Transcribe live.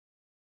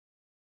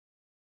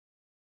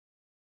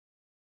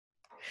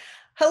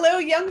Hello,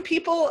 young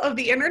people of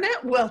the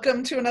internet.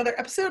 Welcome to another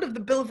episode of the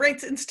Bill of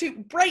Rights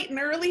Institute Bright and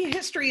Early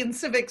History and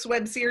Civics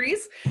web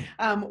series,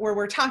 where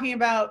we're talking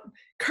about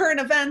current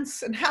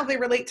events and how they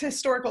relate to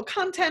historical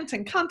content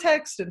and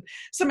context, and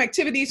some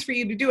activities for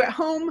you to do at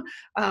home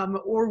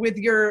or with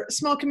your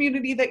small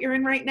community that you're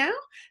in right now.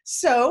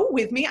 So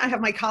with me, I have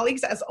my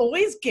colleagues, as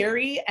always,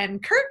 Gary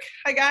and Kirk.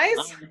 Hi, guys.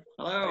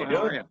 Hello,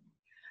 how are you?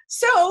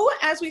 So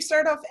as we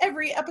start off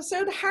every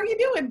episode, how are you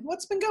doing?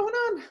 What's been going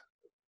on?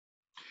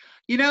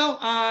 You know,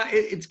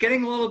 it's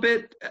getting a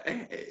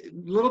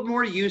little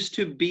more used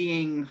to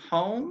being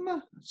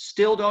home.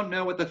 Still don't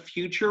know what the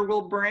future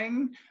will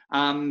bring,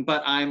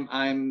 but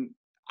I'm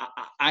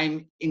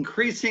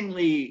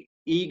increasingly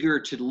eager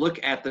to look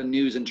at the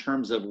news in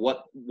terms of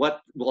what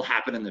will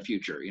happen in the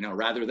future. You know,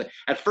 rather than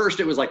at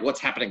first it was like what's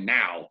happening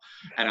now,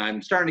 and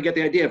I'm starting to get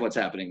the idea of what's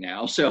happening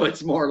now. So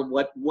it's more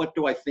what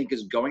do I think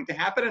is going to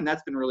happen, and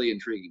that's been really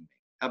intriguing me.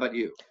 How about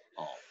you,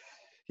 Paul?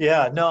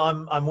 Yeah, no,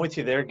 I'm with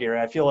you there, Gary.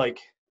 I feel like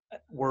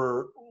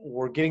we're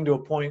getting to a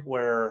point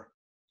where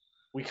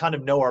we kind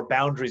of know our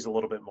boundaries a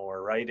little bit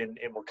more, right? And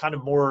we're kind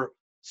of more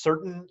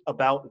certain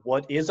about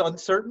what is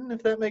uncertain,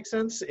 if that makes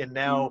sense. And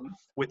now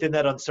within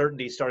that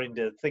uncertainty, starting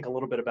to think a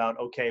little bit about,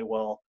 okay,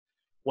 well,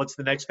 what's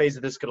the next phase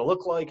of this going to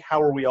look like?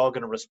 How are we all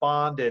going to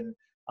respond? And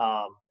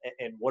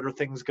what are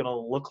things going to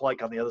look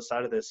like on the other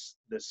side of this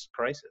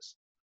crisis?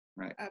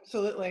 Right.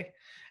 Absolutely.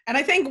 And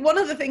I think one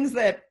of the things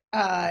that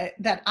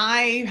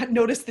I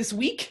noticed this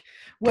week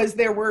was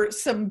there were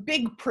some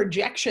big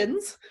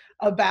projections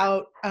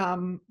about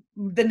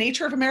the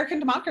nature of American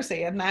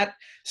democracy. And that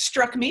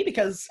struck me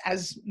because,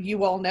 as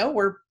you all know,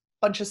 we're a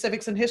bunch of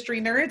civics and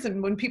history nerds.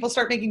 And when people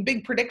start making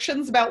big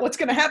predictions about what's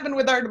going to happen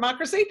with our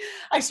democracy,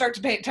 I start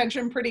to pay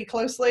attention pretty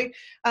closely.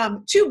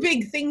 Two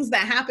big things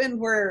that happened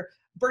were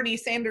Bernie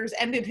Sanders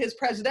ended his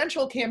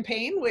presidential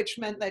campaign, which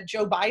meant that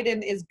Joe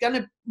Biden is going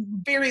to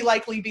very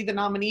likely be the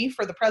nominee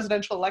for the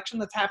presidential election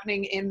that's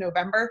happening in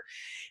November.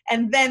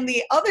 And then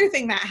the other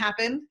thing that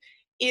happened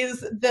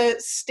is the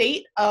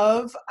state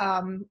of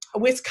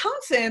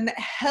Wisconsin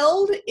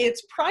held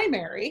its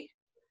primary,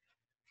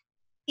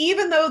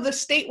 even though the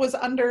state was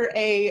under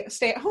a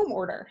stay-at-home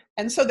order.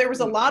 And so there was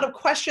a lot of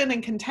question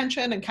and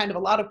contention and kind of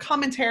a lot of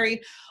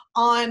commentary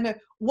on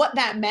what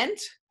that meant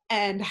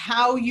and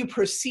how you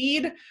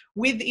proceed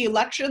with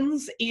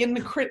elections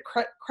in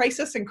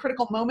crisis and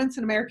critical moments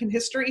in American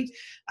history.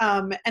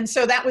 And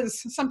so that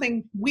was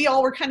something we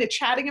all were kind of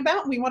chatting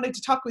about, and we wanted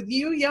to talk with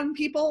you young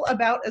people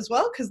about as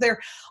well, because there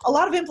are a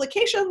lot of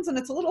implications and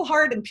it's a little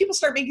hard, and people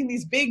start making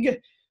these big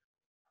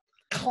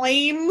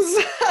claims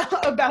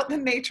about the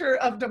nature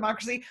of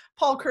democracy.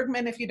 Paul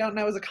Krugman, if you don't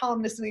know, is a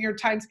columnist in the New York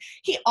Times.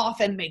 He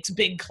often makes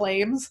big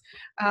claims,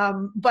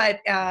 but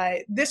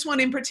this one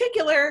in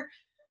particular,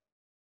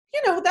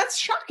 you know, that's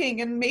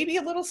shocking and maybe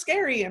a little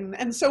scary.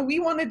 And so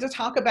we wanted to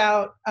talk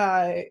about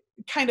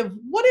kind of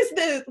what is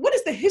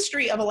the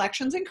history of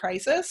elections in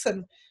crisis,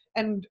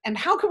 and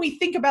how can we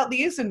think about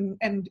these,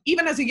 and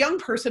even as a young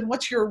person,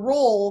 what's your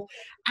role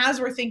as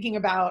we're thinking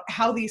about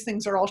how these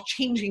things are all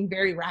changing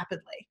very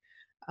rapidly.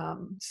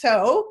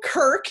 So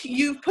Kirk,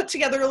 you've put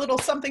together a little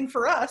something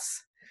for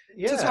us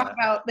to talk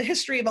about the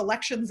history of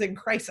elections in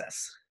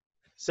crisis.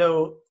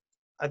 So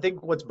I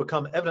think what's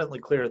become evidently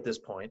clear at this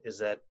point is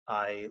that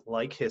I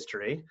like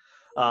history.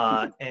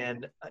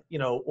 And, you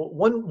know,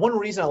 one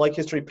reason I like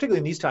history, particularly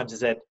in these times,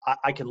 is that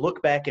I can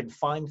look back and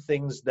find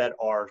things that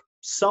are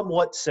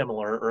somewhat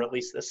similar, or at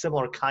least a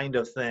similar kind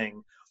of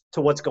thing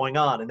to what's going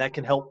on. And that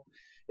can help,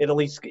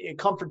 it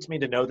comforts me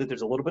to know that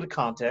there's a little bit of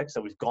context,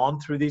 that we've gone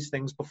through these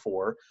things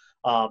before,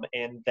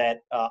 and that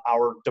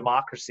our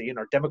democracy and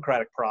our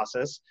democratic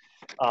process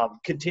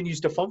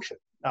continues to function.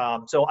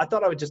 So I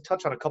thought I would just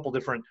touch on a couple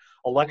different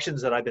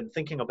elections that I've been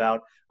thinking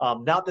about.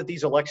 Not that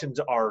these elections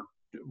are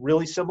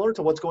really similar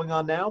to what's going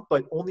on now,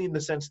 but only in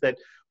the sense that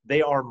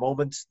they are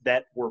moments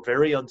that were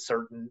very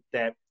uncertain,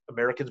 that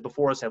Americans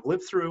before us have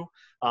lived through,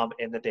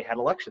 and that they had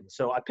elections.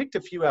 So I picked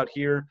a few out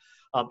here.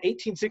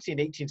 1860 and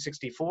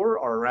 1864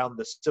 are around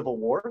the Civil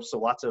War, so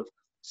lots of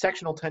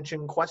sectional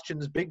tension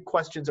questions, big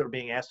questions that are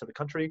being asked of the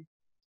country.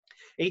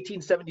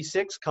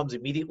 1876 comes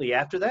immediately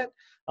after that.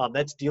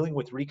 That's dealing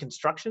with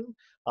Reconstruction.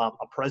 A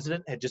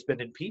president had just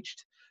been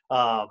impeached.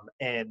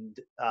 And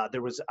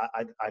there was,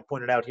 I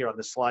pointed out here on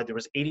this slide, there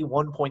was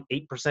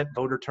 81.8%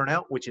 voter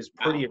turnout, which is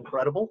pretty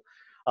incredible.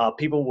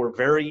 People were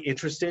very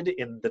interested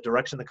in the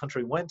direction the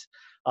country went,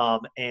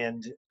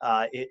 and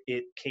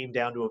it came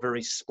down to a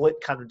very split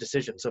kind of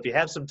decision. So if you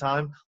have some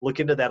time, look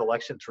into that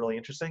election. It's really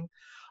interesting.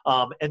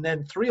 And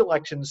then three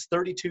elections,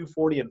 32,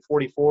 40, and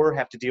 44,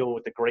 have to deal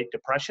with the Great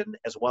Depression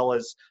as well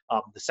as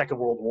the Second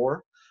World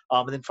War.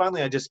 And then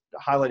finally, I just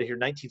highlighted here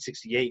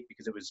 1968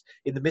 because it was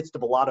in the midst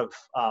of a lot of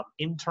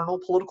internal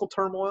political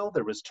turmoil.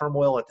 There was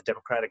turmoil at the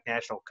Democratic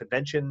National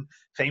Convention,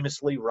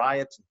 famously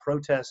riots and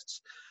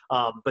protests.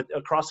 But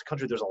across the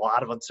country, there's a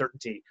lot of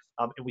uncertainty.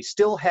 And we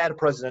still had a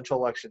presidential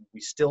election.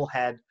 We still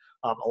had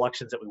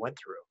elections that we went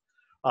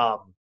through.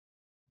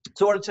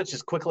 So I want to touch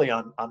just quickly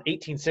on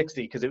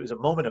 1860 because it was a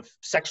moment of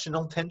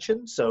sectional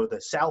tension. So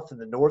the South and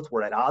the North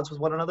were at odds with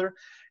one another,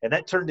 and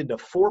that turned into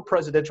 4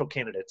 presidential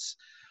candidates.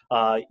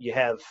 You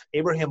have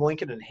Abraham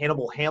Lincoln and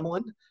Hannibal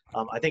Hamlin.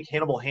 I think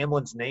Hannibal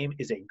Hamlin's name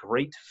is a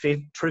great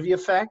trivia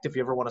fact if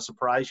you ever want to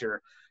surprise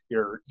your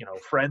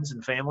friends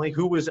and family.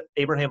 Who was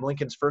Abraham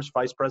Lincoln's first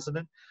vice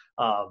president?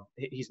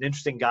 He's an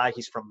interesting guy.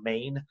 He's from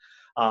Maine,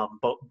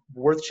 but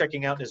worth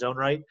checking out in his own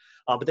right.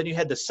 But then you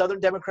had the Southern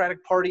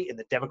Democratic Party and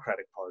the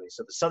Democratic Party.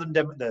 So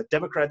the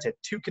Democrats had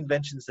 2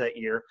 conventions that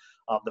year.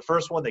 The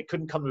first one, they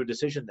couldn't come to a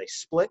decision. They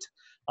split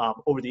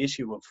over the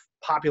issue of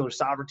popular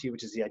sovereignty,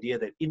 which is the idea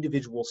that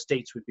individual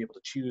states would be able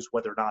to choose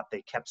whether or not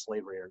they kept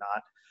slavery or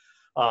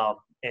not.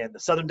 And the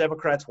Southern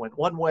Democrats went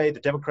one way, the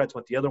Democrats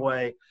went the other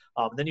way.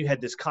 Then you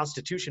had this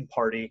Constitution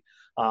Party,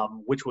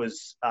 which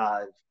was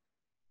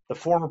the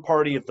former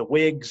party of the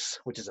Whigs,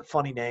 which is a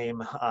funny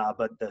name,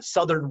 but the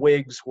Southern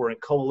Whigs were in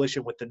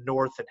coalition with the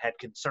North and had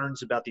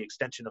concerns about the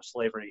extension of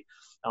slavery,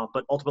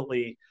 but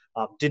ultimately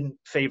didn't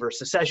favor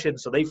secession,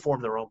 so they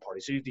formed their own party.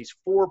 So you have these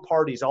 4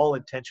 parties all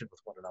in tension with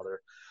one another.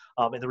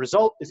 And the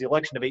result is the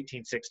election of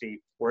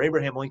 1860, where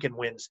Abraham Lincoln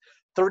wins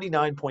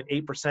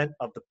 39.8%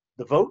 of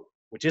the vote,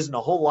 which isn't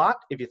a whole lot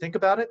if you think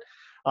about it,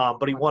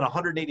 but he won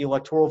 180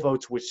 electoral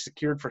votes, which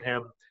secured for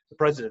him the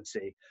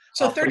presidency.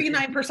 So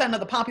 39% of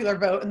the popular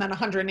vote and then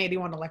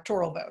 181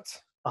 electoral votes.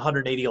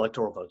 180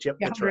 electoral votes. Yep,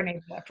 yeah, that's 180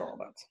 right. Electoral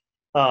votes.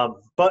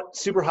 But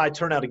super high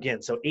turnout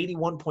again. So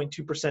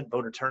 81.2%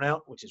 voter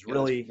turnout, which is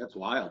really that's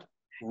wild,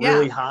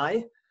 really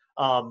high.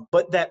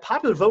 But that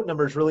popular vote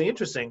number is really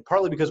interesting,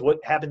 partly because what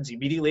happens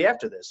immediately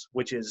after this,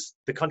 which is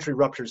the country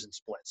ruptures and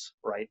splits,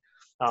 right?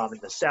 In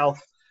the South,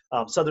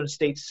 southern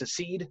states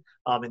secede,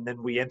 and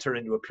then we enter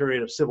into a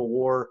period of civil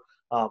war,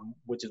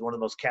 which is one of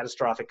the most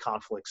catastrophic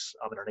conflicts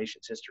in our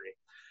nation's history.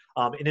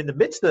 And in the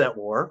midst of that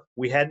war,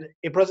 we had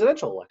a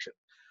presidential election.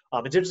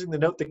 It's interesting to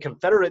note the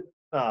Confederate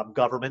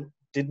government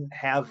didn't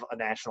have a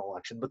national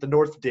election, but the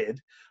North did.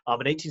 In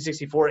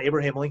 1864,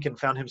 Abraham Lincoln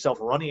found himself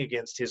running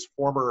against his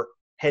former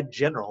head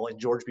general in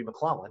George B.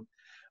 McClellan.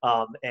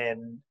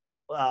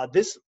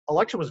 This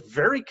election was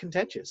very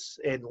contentious,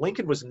 and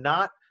Lincoln was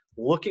not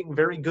looking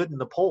very good in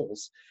the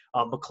polls.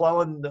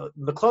 McClellan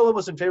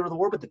was in favor of the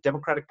war, but the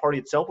Democratic Party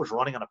itself was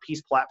running on a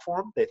peace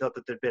platform. They thought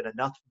that there'd been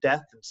enough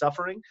death and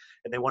suffering,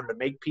 and they wanted to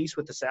make peace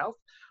with the South.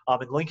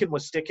 And Lincoln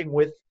was sticking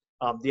with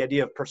the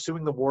idea of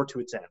pursuing the war to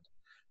its end.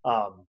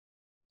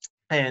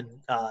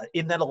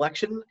 In that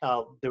election,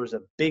 there was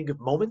a big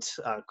moment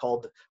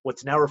called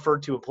what's now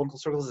referred to in political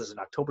circles as an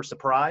October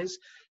surprise.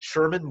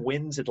 Sherman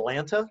wins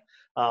Atlanta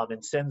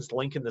and sends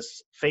Lincoln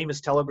this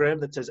famous telegram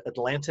that says,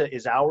 "Atlanta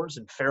is ours,"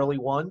 and fairly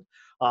won.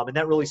 And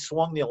that really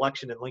swung the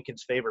election in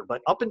Lincoln's favor.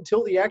 But up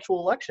until the actual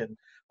election,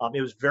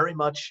 it was very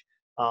much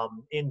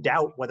in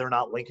doubt whether or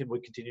not Lincoln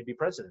would continue to be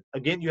president.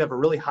 Again, you have a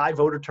really high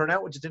voter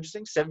turnout, which is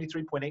interesting,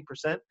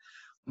 73.8%.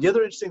 The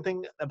other interesting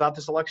thing about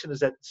this election is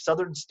that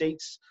southern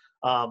states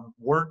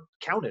weren't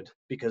counted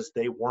because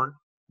they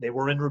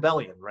were in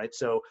rebellion, right?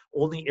 So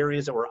only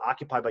areas that were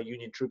occupied by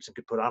Union troops and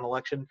could put on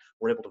election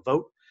were able to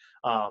vote.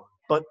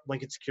 But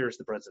Lincoln secures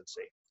the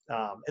presidency.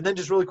 And then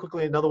just really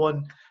quickly, another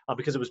one,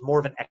 because it was more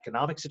of an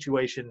economic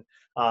situation,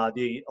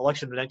 the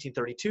election of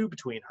 1932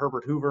 between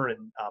Herbert Hoover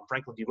and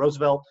Franklin D.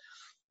 Roosevelt.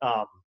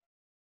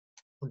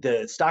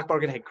 The stock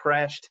market had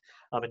crashed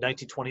in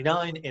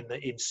 1929. In the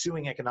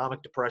ensuing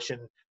economic depression,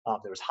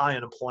 there was high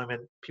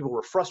unemployment. People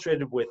were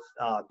frustrated with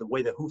the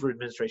way the Hoover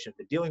administration had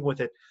been dealing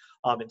with it.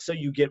 And so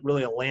you get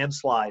really a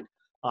landslide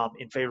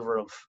in favor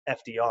of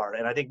FDR.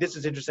 And I think this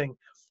is interesting.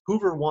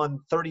 Hoover won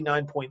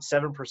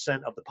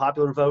 39.7% of the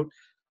popular vote.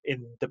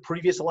 In the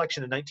previous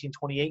election in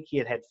 1928, he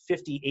had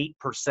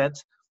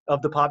 58%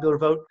 of the popular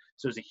vote.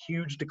 So there's a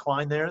huge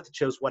decline there that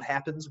shows what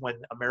happens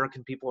when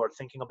American people are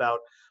thinking about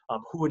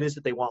who it is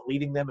that they want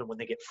leading them and when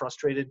they get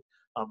frustrated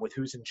with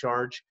who's in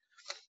charge.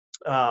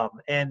 I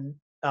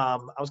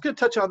was going to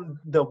touch on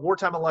the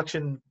wartime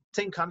election.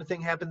 Same kind of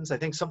thing happens. I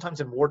think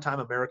sometimes in wartime,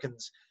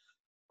 Americans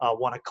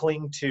want to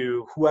cling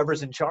to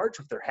whoever's in charge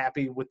if they're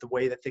happy with the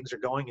way that things are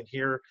going. And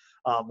here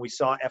we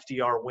saw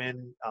FDR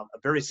win a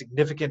very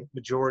significant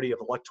majority of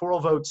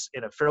electoral votes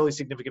and a fairly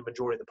significant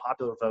majority of the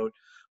popular vote,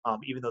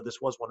 even though this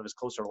was one of his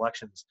closer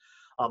elections.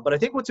 But I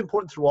think what's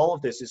important through all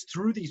of this is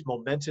through these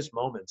momentous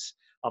moments,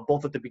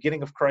 both at the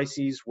beginning of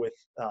crises with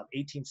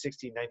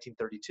 1860 and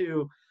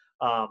 1932,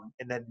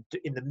 and then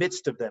in the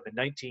midst of them in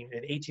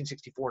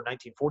 1864 and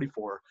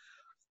 1944,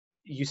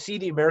 you see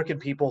the American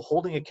people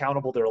holding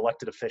accountable their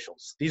elected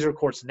officials. These are, of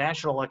course,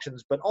 national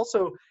elections, but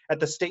also at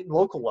the state and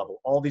local level,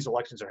 all these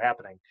elections are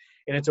happening.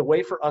 And it's a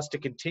way for us to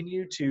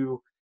continue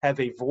to have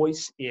a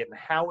voice in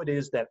how it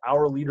is that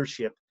our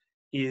leadership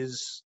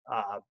is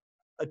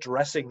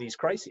addressing these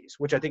crises,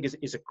 which I think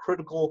is a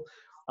critical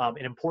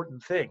and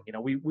important thing. You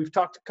know, we've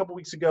talked a couple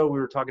weeks ago, we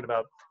were talking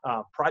about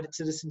private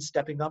citizens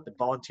stepping up and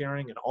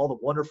volunteering and all the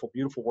wonderful,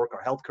 beautiful work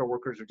our healthcare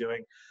workers are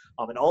doing.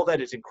 And all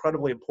that is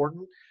incredibly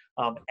important.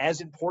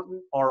 As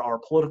important are our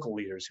political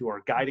leaders who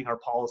are guiding our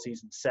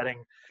policies and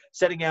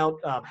setting out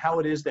how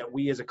it is that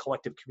we as a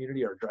collective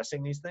community are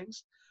addressing these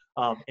things.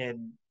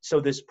 And so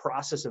this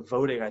process of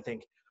voting, I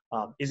think,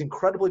 is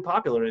incredibly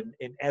popular. And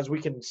as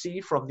we can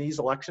see from these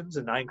elections,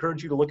 and I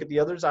encourage you to look at the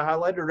others I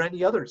highlighted or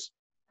any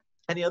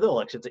other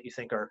elections that you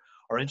think are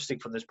interesting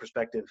from this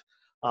perspective,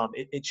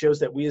 it shows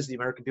that we as the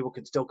American people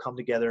can still come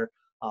together,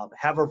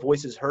 have our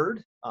voices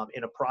heard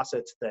in a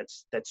process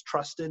that's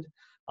trusted,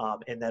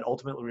 and that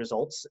ultimately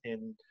results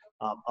in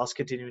us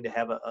continuing to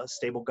have a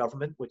stable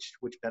government, which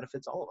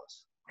benefits all of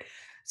us.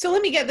 So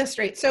let me get this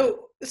straight.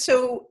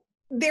 So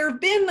there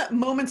have been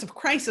moments of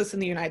crisis in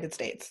the United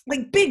States,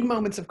 like big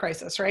moments of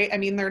crisis, right? I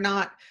mean, they're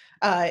not,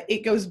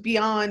 it goes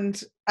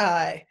beyond,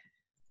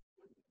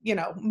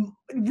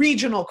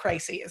 regional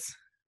crises.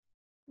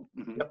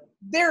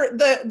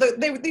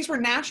 Mm-hmm. These were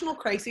national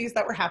crises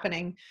that were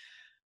happening,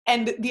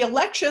 and the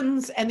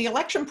elections and the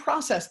election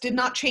process did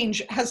not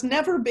change, has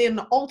never been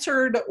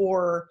altered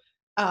or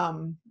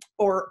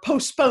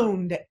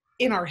postponed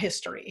in our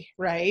history,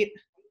 right?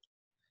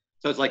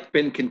 So it's like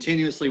been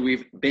continuously,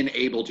 we've been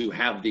able to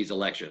have these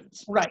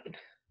elections. Right.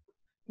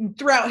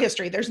 Throughout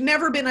history, there's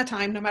never been a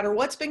time, no matter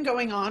what's been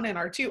going on in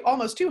our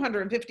almost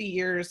 250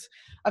 years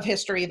of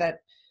history,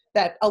 that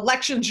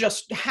elections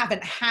just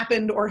haven't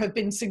happened or have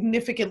been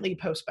significantly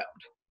postponed.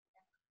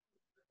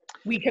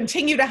 We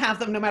continue to have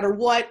them no matter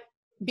what,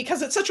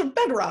 because it's such a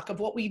bedrock of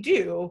what we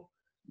do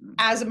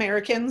as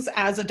Americans,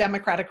 as a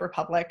democratic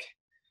republic,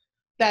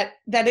 that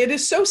it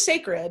is so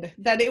sacred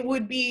that it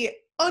would be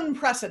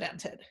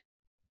unprecedented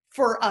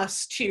for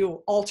us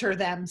to alter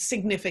them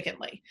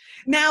significantly.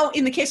 Now,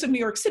 in the case of New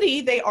York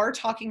City, they are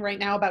talking right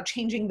now about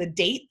changing the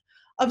date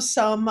of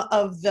some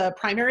of the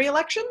primary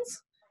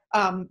elections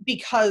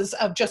because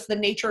of just the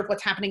nature of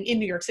what's happening in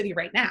New York City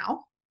right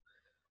now.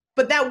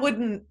 But that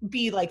wouldn't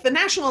be like the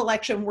national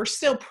election. We're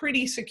still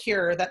pretty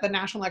secure that the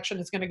national election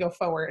is going to go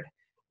forward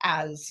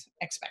as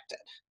expected.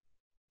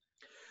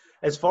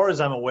 As far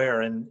as I'm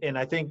aware, and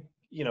I think,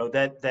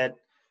 that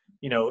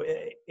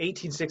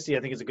 1860, I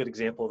think, is a good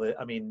example. That,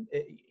 I mean,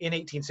 in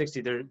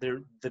 1860,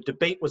 the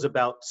debate was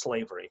about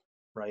slavery,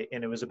 right?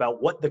 And it was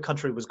about what the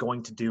country was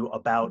going to do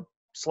about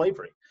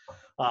slavery.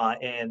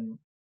 And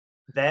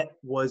that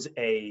was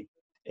a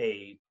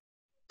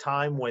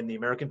time when the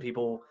American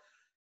people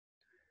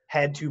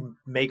had to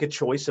make a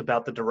choice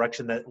about the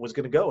direction that was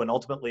going to go. And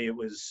ultimately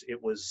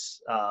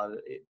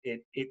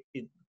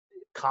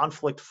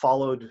conflict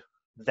followed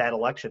that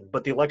election,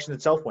 but the election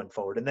itself went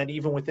forward. And then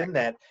even within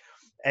that,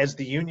 as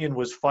the Union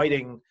was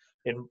fighting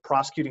and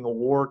prosecuting a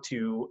war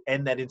to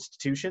end that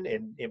institution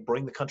and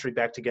bring the country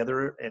back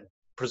together and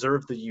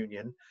preserve the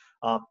Union,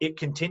 it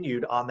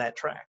continued on that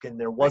track. And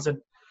there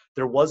wasn't,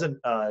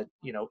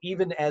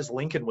 even as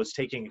Lincoln was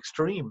taking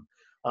extreme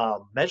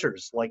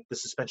measures like the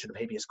suspension of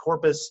habeas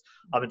corpus.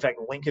 In fact,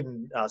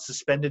 Lincoln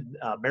suspended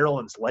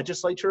Maryland's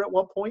legislature at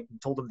one point and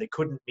told them they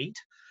couldn't meet.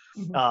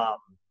 Mm-hmm.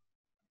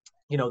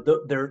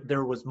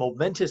 There was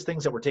momentous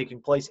things that were taking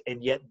place,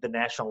 and yet the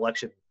national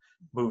election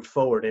moved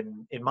forward.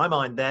 And in my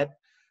mind, that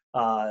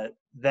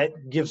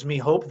gives me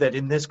hope that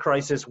in this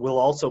crisis we'll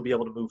also be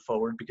able to move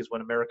forward, because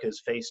when America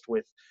is faced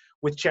with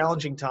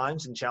challenging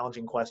times and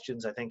challenging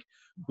questions, I think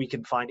we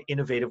can find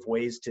innovative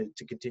ways to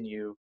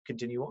continue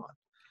on.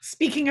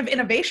 Speaking of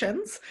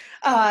innovations,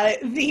 so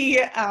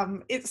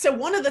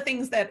one of the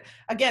things that,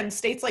 again,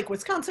 states like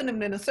Wisconsin and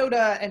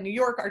Minnesota and New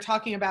York are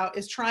talking about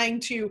is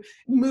trying to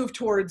move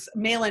towards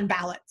mail-in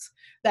ballots,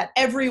 that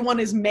everyone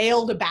is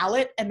mailed a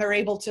ballot and they're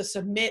able to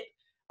submit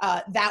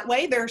that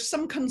way. There are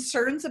some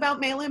concerns about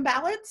mail-in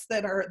ballots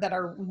that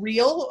are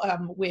real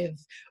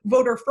with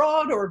voter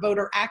fraud or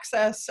voter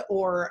access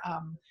or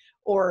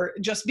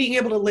just being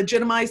able to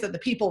legitimize that the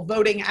people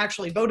voting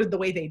actually voted the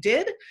way they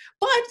did.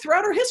 But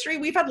throughout our history,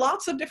 we've had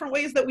lots of different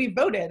ways that we've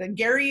voted. And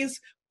Gary's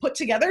put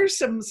together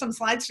some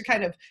slides to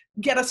kind of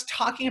get us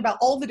talking about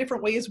all the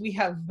different ways we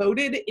have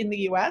voted in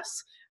the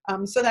US,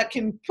 so that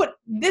can put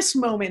this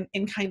moment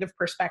in kind of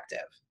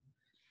perspective.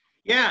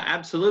 Yeah,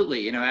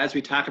 absolutely. As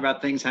we talk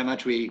about things, how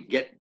much we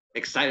get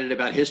excited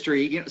about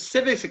history,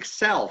 civics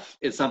itself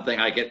is something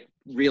I get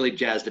really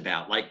jazzed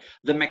about, like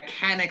the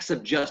mechanics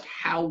of just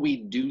how we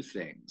do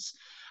things.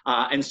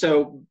 And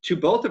so to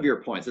both of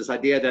your points, this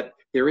idea that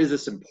there is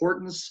this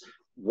importance,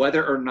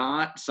 whether or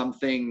not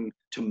something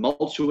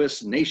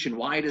tumultuous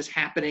nationwide is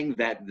happening,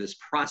 that this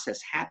process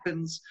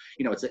happens,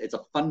 it's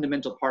a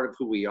fundamental part of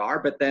who we are.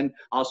 But then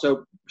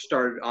also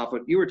started off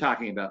what you were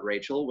talking about,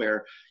 Rachel,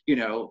 where,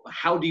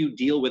 how do you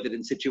deal with it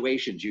in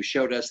situations? You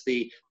showed us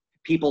the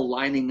people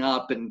lining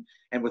up and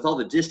with all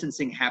the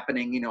distancing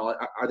happening,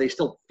 are they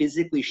still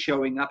physically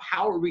showing up?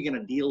 How are we going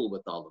to deal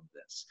with all of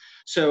this?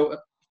 So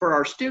for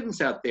our students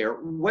out there,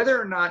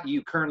 whether or not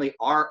you currently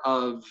are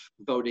of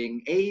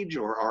voting age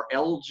or are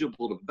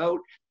eligible to vote,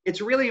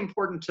 it's really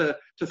important to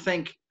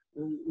think,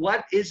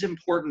 what is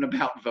important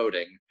about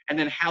voting, and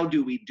then how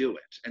do we do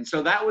it? And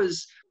so that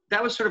was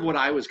sort of what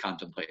I was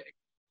contemplating.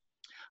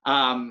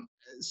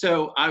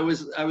 So I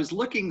was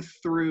looking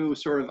through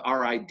sort of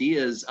our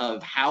ideas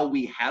of how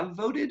we have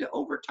voted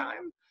over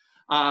time.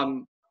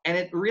 And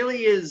it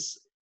really is,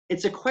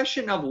 it's a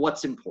question of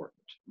what's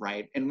important,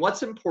 right? And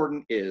what's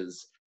important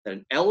is that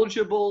an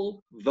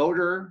eligible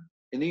voter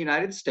in the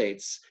United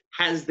States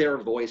has their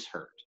voice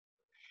heard.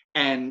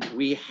 And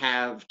we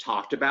have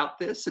talked about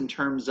this in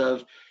terms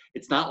of,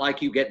 it's not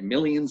like you get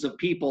millions of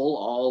people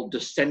all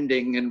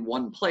descending in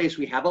one place.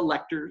 We have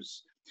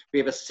electors. We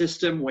have a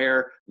system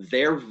where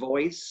their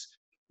voice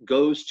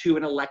goes to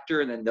an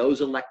elector, and then those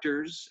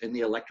electors in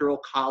the electoral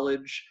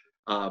college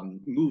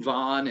move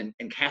on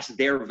and cast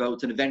their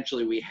votes, and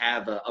eventually we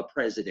have a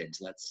president,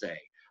 let's say,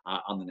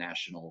 on the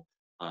national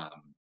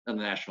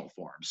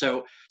forum.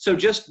 So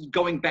just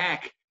going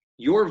back,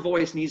 your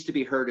voice needs to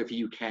be heard if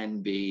you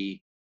can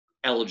be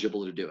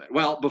eligible to do it.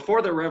 Well,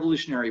 before the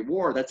Revolutionary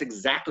War, that's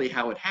exactly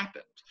how it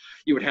happened.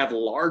 You would have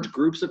large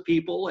groups of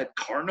people at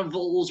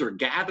carnivals or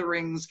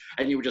gatherings,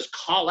 and you would just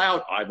call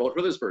out, "I vote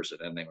for this person,"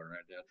 and they were,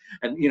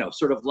 and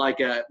sort of like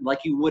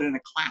you would in a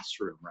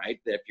classroom, right?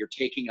 That if you're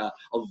taking a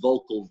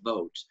vocal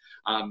vote,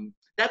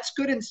 that's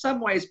good in some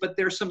ways, but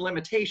there's some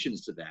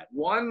limitations to that.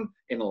 One,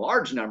 in the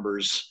large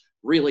numbers,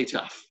 really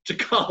tough to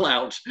call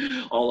out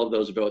all of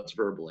those votes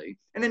verbally,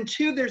 and then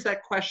two, there's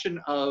that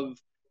question of,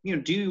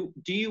 do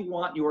you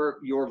want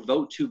your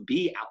vote to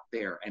be out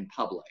there and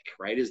public,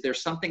 right? Is there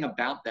something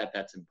about that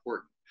that's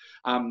important?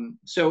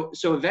 So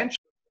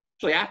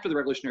eventually, after the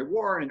Revolutionary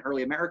War and in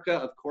early America,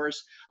 of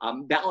course,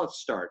 ballots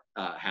start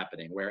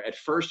happening, where at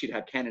first you'd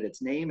have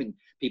candidates' name and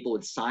people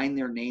would sign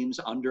their names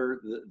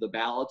under the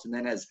ballots. And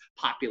then as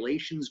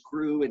populations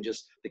grew and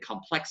just the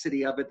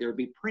complexity of it, there would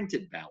be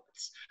printed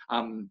ballots.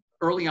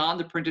 Early on,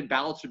 the printed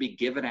ballots would be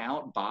given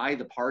out by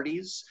the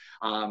parties.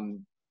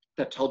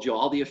 That told you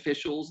all the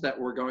officials that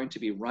were going to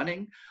be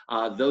running.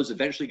 Those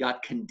eventually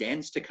got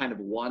condensed to kind of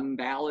one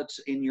ballot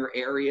in your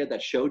area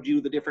that showed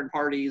you the different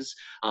parties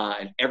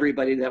and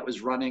everybody that was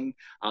running.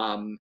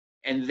 And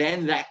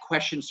then that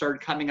question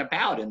started coming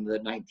about in the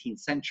 19th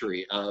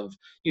century of,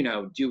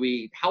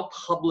 how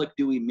public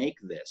do we make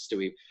this? Do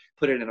we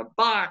put it in a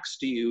box?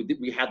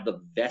 We had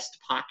the vest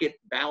pocket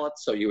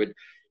ballots, so you would,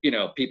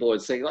 people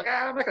would say, like,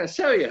 I'm not going to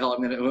tell you who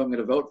I'm going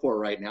to vote for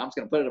right now. I'm just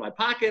going to put it in my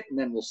pocket, and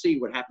then we'll see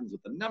what happens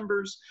with the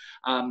numbers.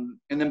 And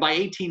then by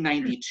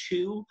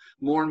 1892,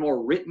 more and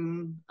more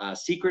written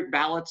secret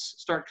ballots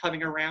start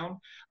coming around.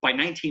 By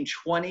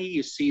 1920,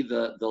 you see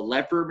the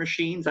lever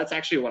machines. That's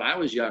actually when I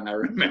was young. I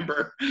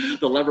remember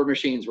the lever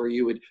machines where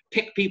you would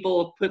pick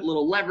people, put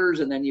little levers,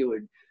 and then you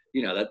would,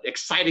 that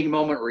exciting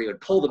moment where you would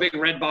pull the big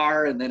red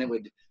bar, and then it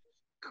would,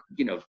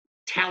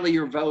 tally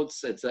your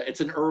votes.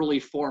 It's an early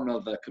form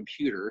of a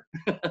computer.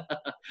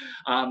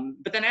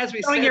 But then, as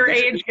we showing said, your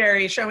age,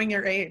 Gary, showing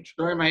your age.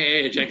 Showing my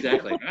age,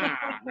 exactly.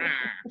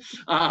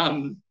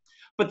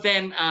 But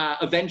then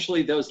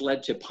eventually those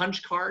led to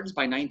punch cards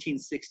by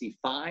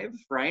 1965,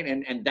 right?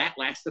 And that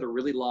lasted a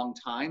really long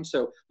time.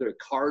 So there are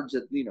cards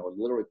that,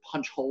 literally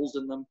punch holes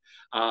in them.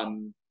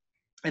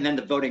 And then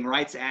the Voting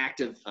Rights Act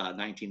of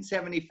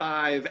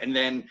 1975. And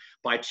then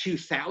by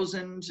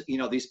 2000,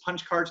 these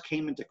punch cards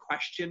came into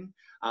question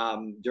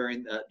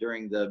during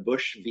the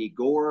Bush v.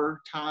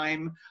 Gore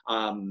time.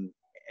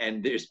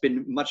 And there's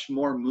been much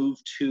more move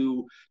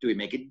to, do we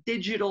make it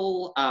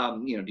digital?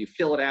 Do you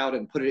fill it out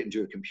and put it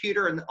into a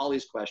computer, and all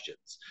these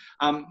questions.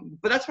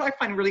 But that's what I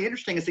find really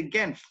interesting is,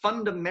 again,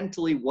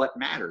 fundamentally what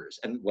matters.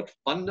 And what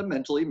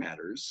fundamentally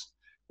matters,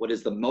 what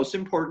is the most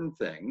important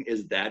thing,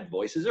 is that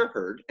voices are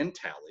heard and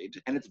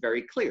tallied, and it's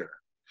very clear.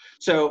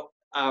 So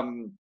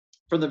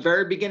from the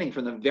very beginning,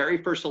 from the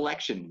very first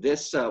election,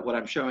 this, what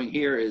I'm showing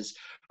here is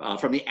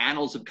from the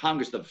Annals of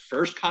Congress, the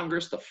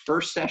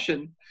first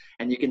session,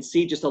 and you can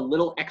see just a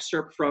little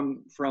excerpt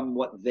from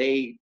what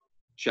they,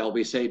 shall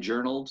we say,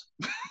 journaled,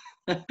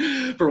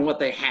 from what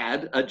they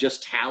had,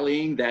 just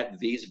tallying that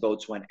these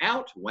votes went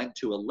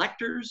to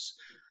electors,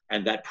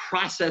 and that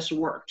process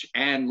worked.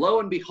 And lo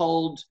and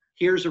behold,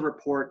 here's a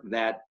report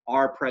that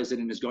our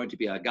president is going to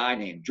be a guy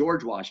named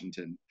George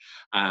Washington,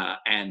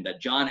 and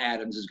that John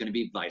Adams is going to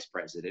be vice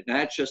president. And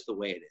that's just the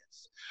way it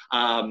is.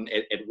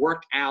 It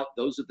worked out.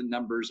 Those are the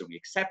numbers, and we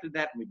accepted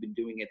that, and we've been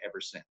doing it ever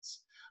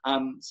since.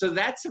 So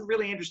that's a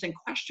really interesting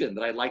question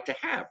that I'd like to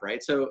have,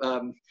 right?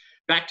 So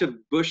back to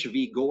Bush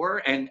v.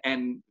 Gore, and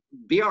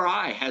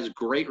BRI has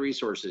great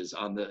resources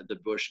on the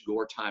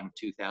Bush-Gore time of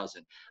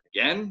 2000.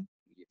 Again,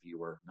 if you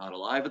were not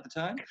alive at the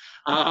time,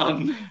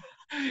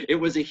 it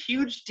was a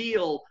huge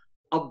deal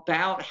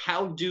about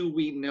how do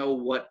we know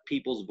what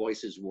people's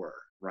voices were,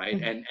 right?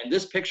 Mm-hmm. And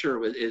this picture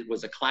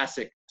was a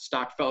classic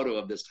stock photo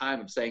of this time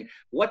of saying,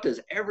 what does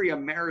every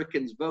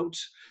American's vote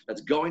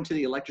that's going to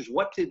the electors,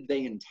 what did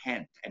they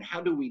intend? And how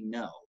do we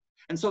know?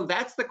 And so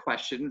that's the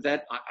question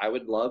that I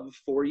would love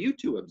for you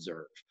to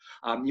observe.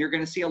 You're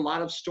going to see a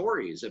lot of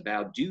stories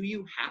about, do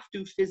you have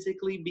to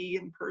physically be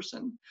in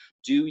person?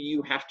 Do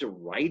you have to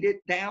write it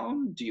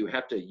down? Do you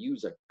have to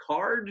use a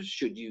card?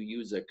 Should you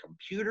use a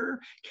computer?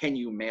 Can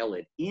you mail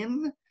it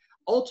in?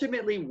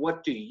 Ultimately,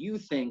 what do you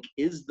think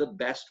is the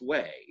best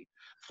way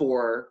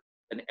for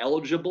an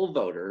eligible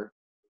voter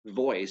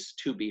voice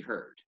to be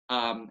heard?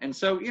 And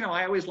so,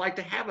 I always like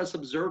to have us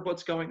observe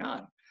what's going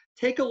on.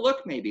 Take a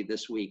look maybe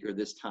this week or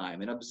this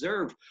time and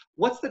observe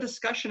what's the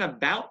discussion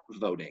about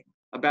voting,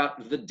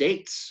 about the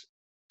dates.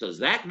 Does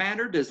that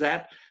matter? Does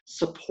that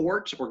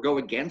support or go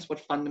against what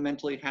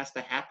fundamentally has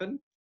to happen?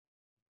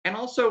 And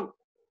also,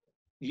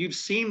 you've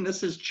seen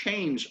this has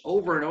changed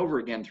over and over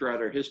again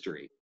throughout our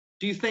history.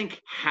 Do you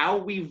think how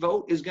we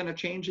vote is going to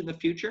change in the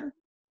future?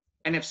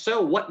 And if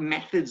so, what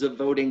methods of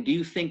voting do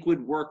you think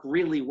would work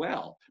really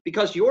well?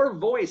 Because your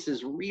voice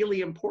is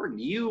really important.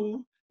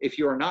 You, if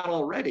you're not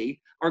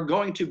already, are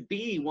going to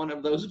be one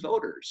of those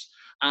voters.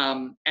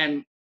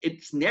 And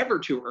it's never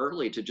too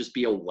early to just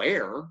be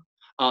aware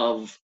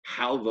of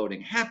how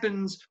voting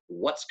happens,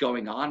 what's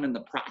going on in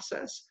the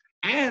process,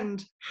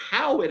 and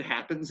how it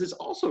happens is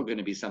also going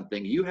to be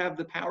something you have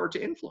the power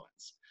to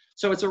influence.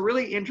 So it's a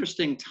really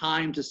interesting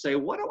time to say,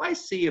 what do I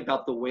see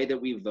about the way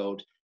that we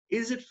vote?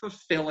 Is it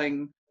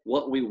fulfilling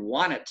what we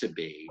want it to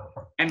be?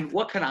 And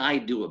what can I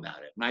do about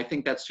it? And I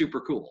think that's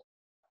super cool.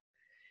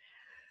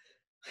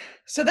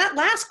 So that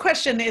last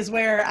question is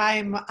where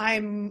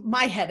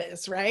my head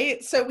is,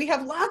 right? So we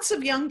have lots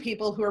of young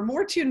people who are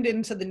more tuned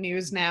into the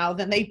news now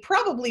than they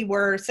probably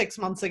were 6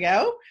 months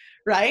ago,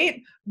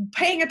 right?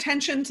 Paying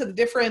attention to the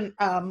different,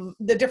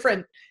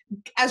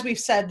 as we've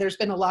said, there's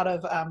been a lot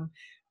of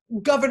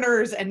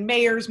governors and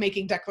mayors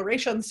making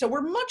declarations. So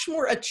we're much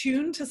more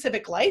attuned to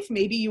civic life.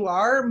 Maybe you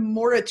are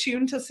more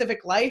attuned to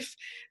civic life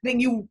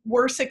than you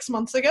were 6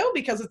 months ago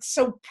because it's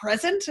so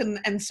present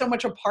and so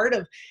much a part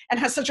of, and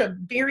has such a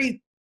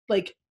very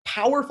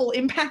powerful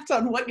impact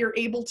on what you're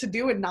able to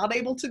do and not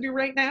able to do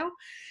right now.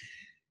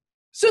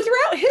 So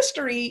throughout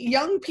history,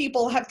 young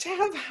people have to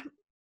have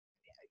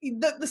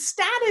the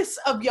status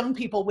of young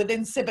people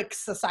within civic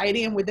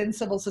society and within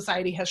civil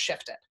society has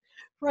shifted,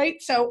 right?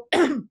 So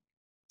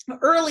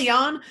early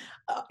on,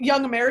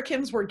 young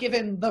Americans were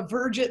given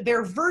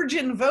their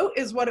virgin vote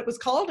is what it was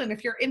called. And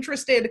if you're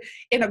interested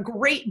in a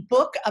great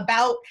book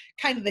about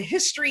kind of the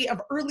history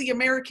of early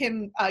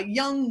American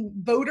young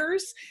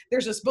voters,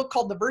 there's this book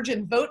called The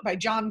Virgin Vote by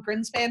John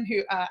Grinspan,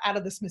 who out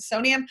of the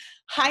Smithsonian.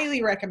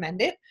 Highly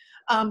recommend it.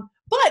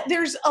 But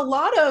there's a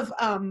lot of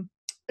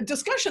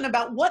discussion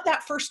about what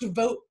that first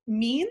vote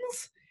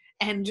means,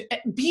 and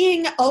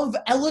being of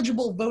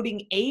eligible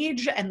voting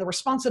age and the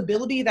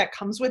responsibility that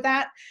comes with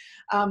that.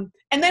 And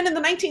then in the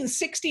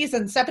 1960s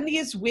and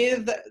 70s,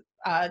 with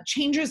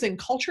changes in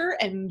culture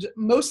and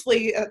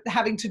mostly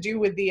having to do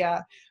with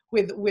the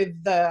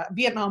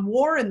Vietnam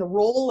War and the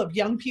role of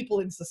young people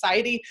in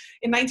society,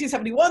 in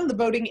 1971 the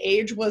voting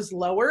age was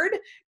lowered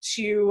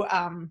to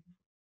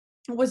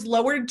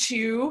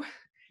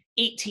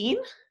 18,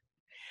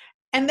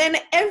 and then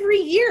every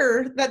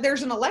year that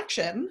there's an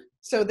election.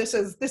 So this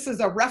is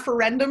a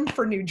referendum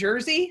for New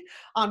Jersey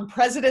on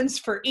presidents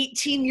for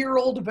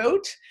 18-year-old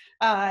vote.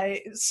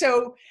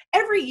 So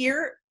every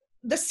year,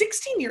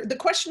 the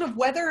question of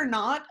whether or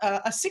not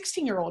a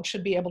 16-year-old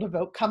should be able to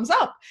vote comes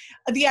up.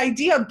 The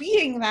idea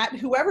being that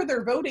whoever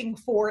they're voting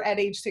for at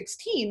age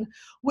 16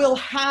 will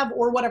have,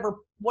 or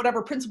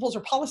whatever principles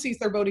or policies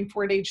they're voting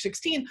for at age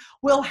 16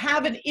 will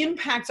have an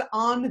impact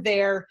on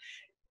their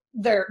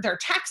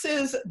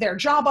taxes, their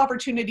job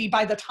opportunity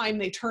by the time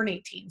they turn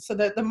 18. So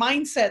the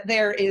mindset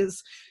there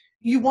is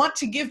you want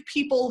to give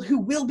people who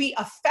will be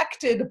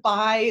affected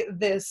by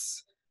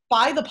this,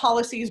 by the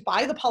policies,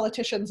 by the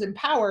politicians in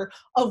power,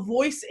 a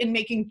voice in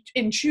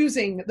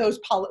choosing those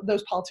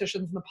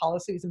politicians and the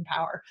policies in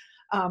power.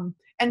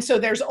 And so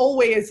there's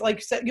always, like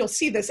you said, you'll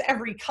see this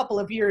every couple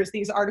of years,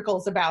 these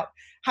articles about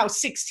how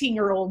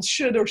 16-year-olds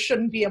should or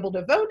shouldn't be able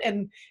to vote.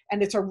 And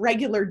it's a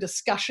regular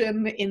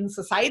discussion in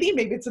society.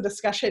 Maybe it's a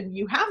discussion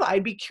you have.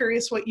 I'd be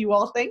curious what you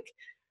all think.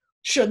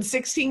 Should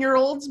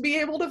 16-year-olds be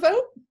able to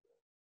vote?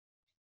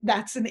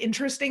 That's an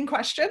interesting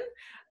question.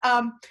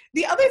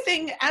 The other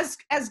thing, as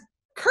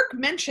Kirk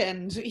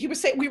mentioned,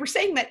 we were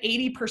saying that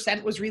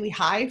 80% was really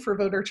high for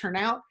voter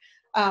turnout.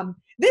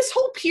 This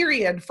whole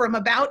period from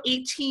about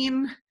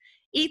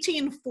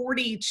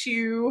 1840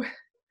 to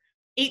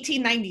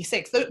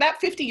 1896, that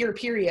 50-year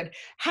period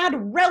had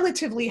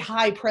relatively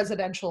high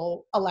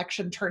presidential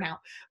election turnout.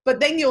 But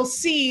then you'll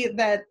see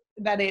that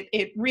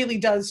it really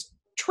does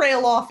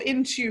trail off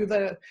into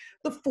the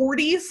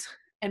 40s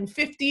and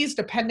 50s,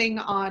 depending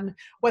on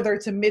whether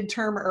it's a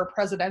midterm or a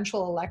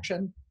presidential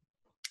election.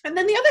 And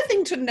then the other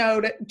thing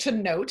to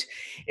note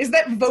is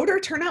that voter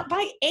turnout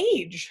by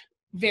age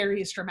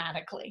varies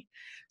dramatically.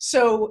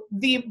 So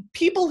the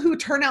people who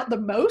turn out the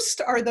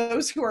most are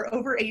those who are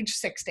over age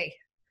 60,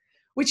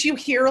 which you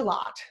hear a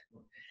lot.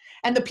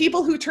 And the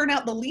people who turn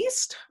out the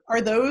least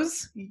are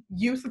those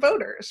youth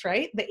voters,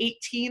 right? The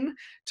 18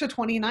 to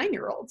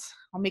 29-year-olds.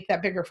 I'll make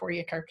that bigger for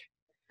you, Kirk.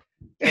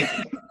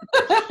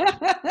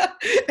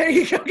 There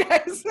you go,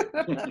 guys.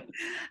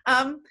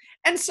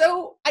 And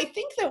so I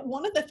think that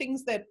one of the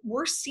things that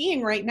we're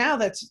seeing right now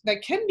that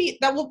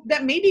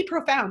may be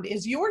profound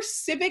is your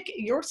civic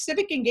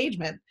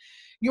engagement,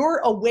 your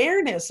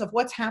awareness of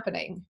what's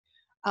happening.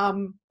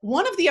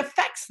 One of the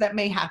effects that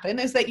may happen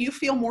is that you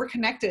feel more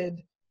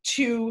connected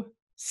to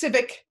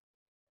civic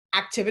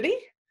activity.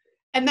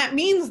 And that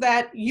means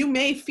that you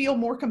may feel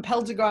more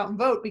compelled to go out and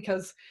vote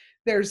because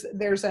there's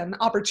an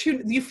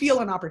opportunity, you feel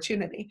an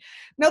opportunity.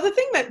 Now, the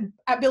thing that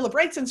at Bill of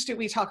Rights Institute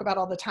we talk about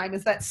all the time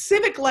is that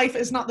civic life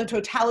is not the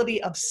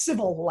totality of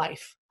civil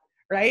life,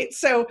 right?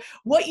 So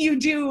what you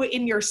do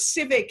in your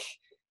civic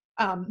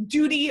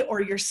duty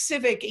or your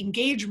civic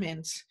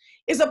engagement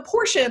is a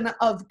portion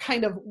of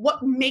kind of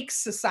what makes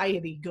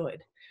society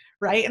good,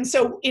 right? And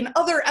so in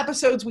other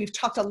episodes, we've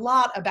talked a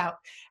lot about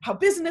how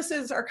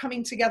businesses are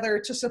coming together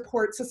to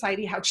support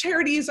society, how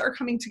charities are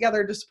coming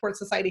together to support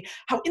society,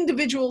 how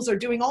individuals are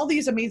doing all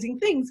these amazing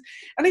things.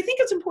 And I think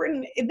it's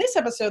important in this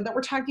episode that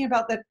we're talking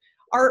about that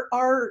our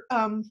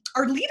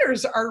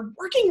leaders are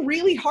working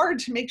really hard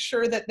to make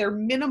sure that they're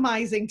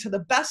minimizing to the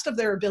best of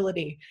their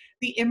ability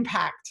the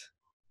impact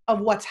of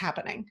what's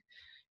happening.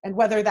 And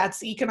whether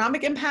that's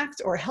economic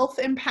impact or health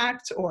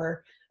impact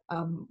or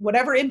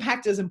whatever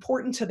impact is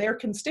important to their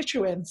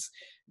constituents,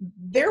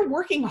 they're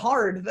working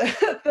hard.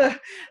 The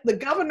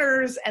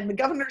governors and the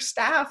governor's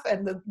staff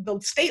and the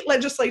state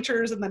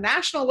legislatures and the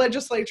national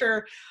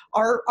legislature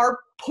are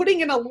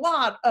putting in a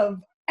lot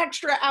of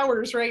extra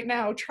hours right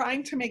now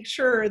trying to make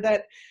sure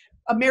that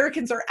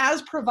Americans are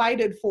as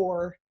provided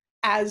for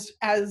as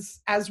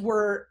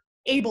we're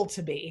able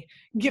to be,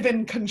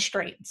 given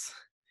constraints.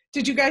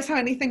 Did you guys have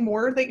anything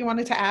more that you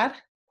wanted to add?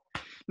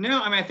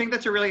 No, I mean, I think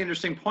that's a really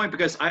interesting point,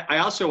 because I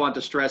also want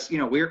to stress,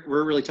 we're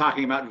really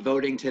talking about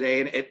voting today,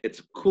 and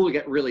it's cool to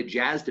get really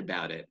jazzed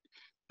about it.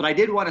 But I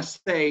did want to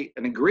say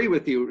and agree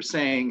with you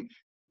saying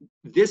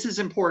this is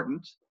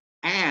important.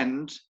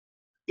 And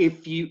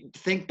if you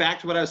think back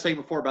to what I was saying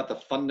before about the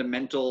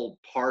fundamental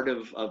part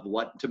of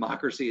what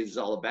democracy is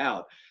all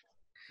about,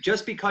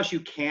 just because you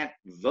can't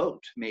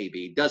vote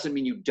maybe doesn't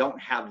mean you don't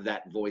have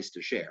that voice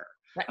to share.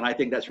 Right. And I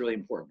think that's really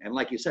important. And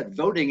like you said,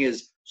 voting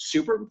is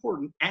super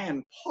important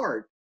and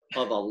part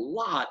of a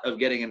lot of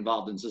getting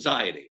involved in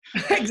society.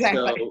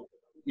 Exactly.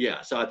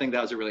 So I think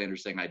that was a really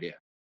interesting idea.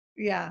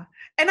 Yeah.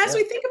 And as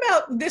we think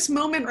about this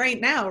moment right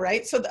now,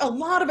 right? So a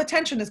lot of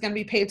attention is going to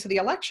be paid to the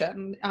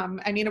election.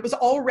 I mean, it was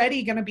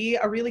already going to be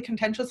a really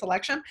contentious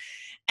election.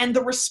 And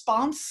the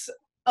response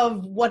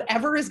of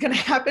whatever is going to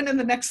happen in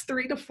the next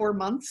 3 to 4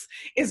 months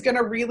is going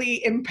to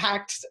really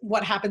impact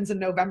what happens in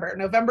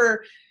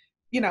November.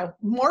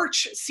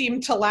 March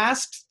seemed to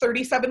last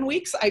 37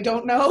 weeks. I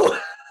don't know.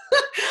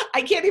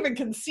 I can't even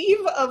conceive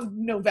of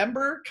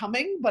November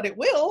coming, but it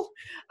will.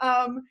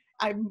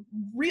 I'm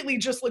really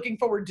just looking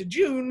forward to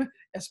June,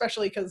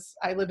 especially because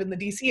I live in the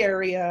DC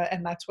area,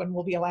 and that's when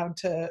we'll be allowed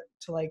to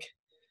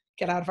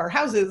get out of our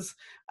houses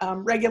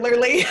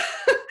regularly.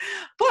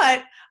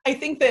 But I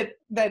think that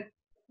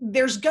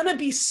there's going to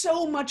be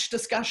so much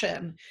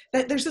discussion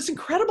that there's this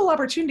incredible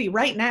opportunity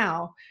right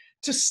now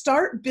to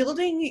start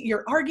building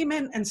your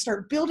argument and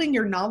start building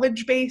your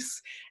knowledge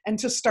base and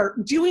to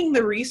start doing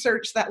the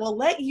research that will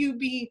let you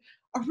be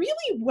a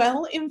really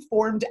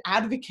well-informed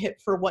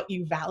advocate for what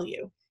you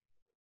value.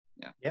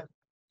 Yeah,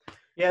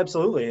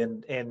 absolutely.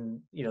 And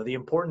the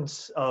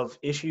importance of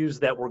issues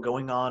that were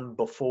going on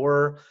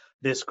before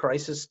this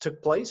crisis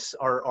took place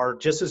are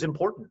just as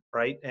important,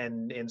 right?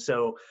 And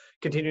so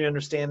continue to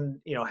understand,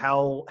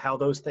 how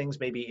those things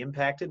may be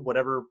impacted,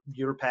 whatever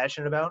you're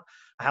passionate about,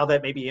 how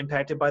that may be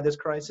impacted by this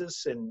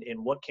crisis, and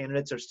what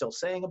candidates are still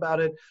saying about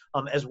it,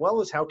 as well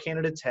as how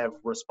candidates have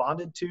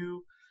responded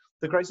to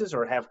the crisis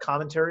or have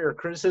commentary or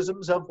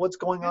criticisms of what's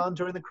going on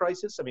during the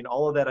crisis. I mean,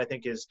 all of that I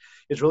think is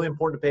really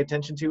important to pay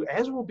attention to,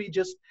 as will be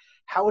just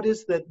how it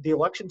is that the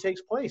election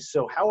takes place.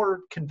 So how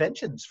are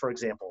conventions, for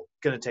example,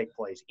 going to take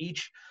place?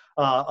 Each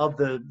of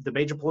the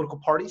major political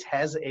parties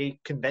has a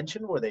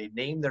convention where they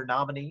name their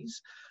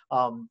nominees.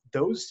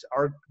 Those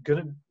are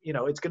going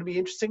to, it's going to be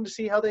interesting to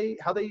see how they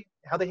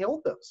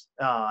hold those,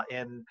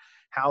 and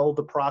how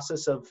the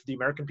process of the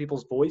American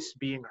people's voice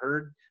being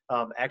heard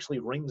actually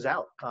rings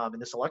out in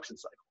this election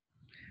cycle.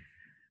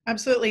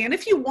 Absolutely. And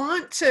if you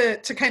want to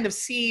kind of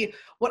see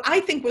what I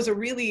think was a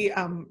really,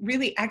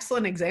 really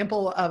excellent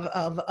example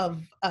of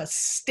a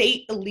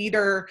state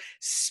leader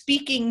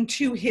speaking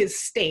to his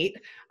state,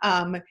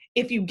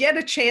 if you get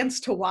a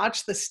chance to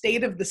watch the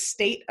State of the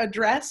State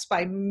address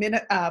by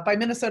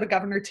Minnesota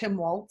Governor Tim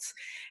Walz,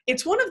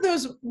 it's one of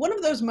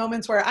those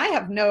moments where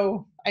I've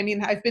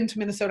been to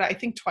Minnesota, I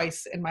think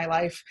twice in my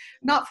life,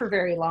 not for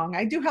very long.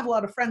 I do have a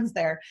lot of friends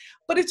there,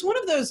 but it's one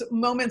of those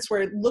moments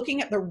where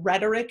looking at the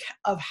rhetoric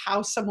of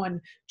how someone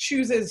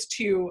chooses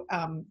to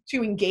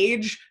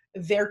engage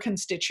their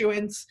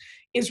constituents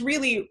is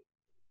really,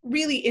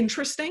 really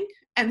interesting.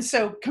 And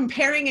so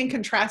comparing and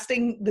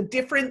contrasting the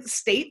different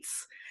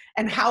states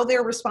and how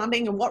they're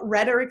responding and what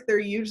rhetoric they're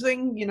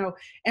using.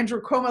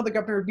 Andrew Cuomo, the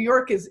governor of New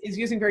York, is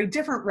using very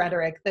different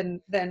rhetoric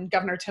than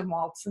Governor Tim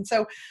Walz. And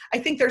so I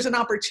think there's an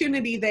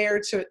opportunity there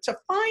to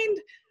find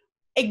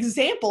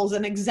examples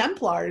and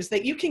exemplars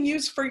that you can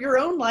use for your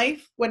own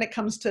life when it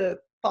comes to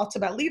thoughts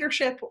about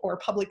leadership or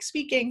public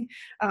speaking.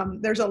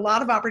 There's a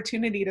lot of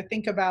opportunity to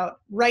think about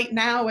right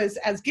now as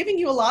giving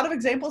you a lot of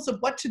examples of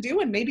what to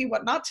do and maybe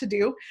what not to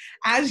do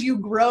as you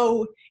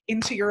grow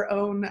into your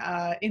own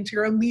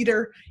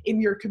leader in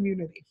your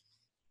community.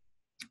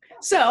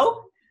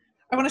 So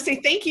I want to say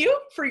thank you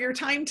for your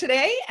time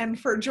today and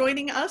for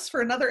joining us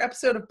for another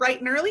episode of Bright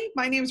and Early.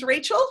 My name's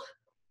Rachel.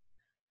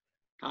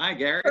 Hi,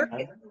 Gary.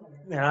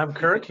 And I'm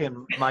Kirk,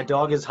 and my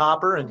dog is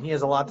Hopper, and he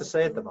has a lot to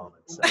say at the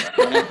moment. So.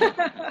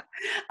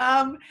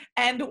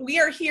 And we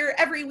are here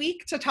every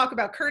week to talk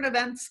about current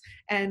events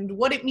and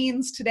what it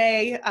means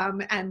today,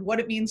 and what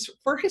it means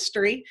for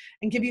history,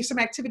 and give you some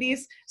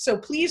activities. So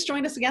please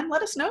join us again.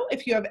 Let us know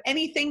if you have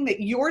anything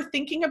that you're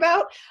thinking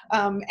about,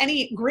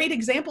 any great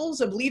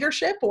examples of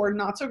leadership or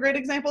not so great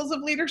examples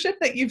of leadership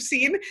that you've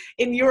seen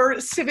in your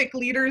civic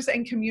leaders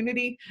and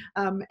community.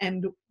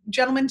 And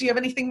gentlemen, do you have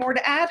anything more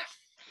to add?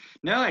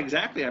 No,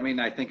 exactly. I mean,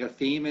 I think a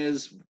theme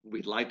is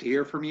we'd like to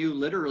hear from you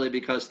literally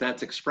because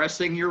that's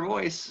expressing your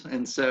voice.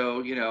 And so,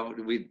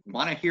 we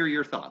want to hear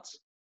your thoughts.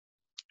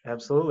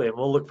 Absolutely. And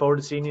we'll look forward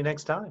to seeing you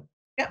next time.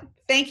 Yeah.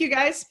 Thank you,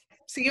 guys.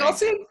 See you all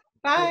soon.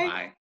 Bye.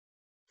 Bye.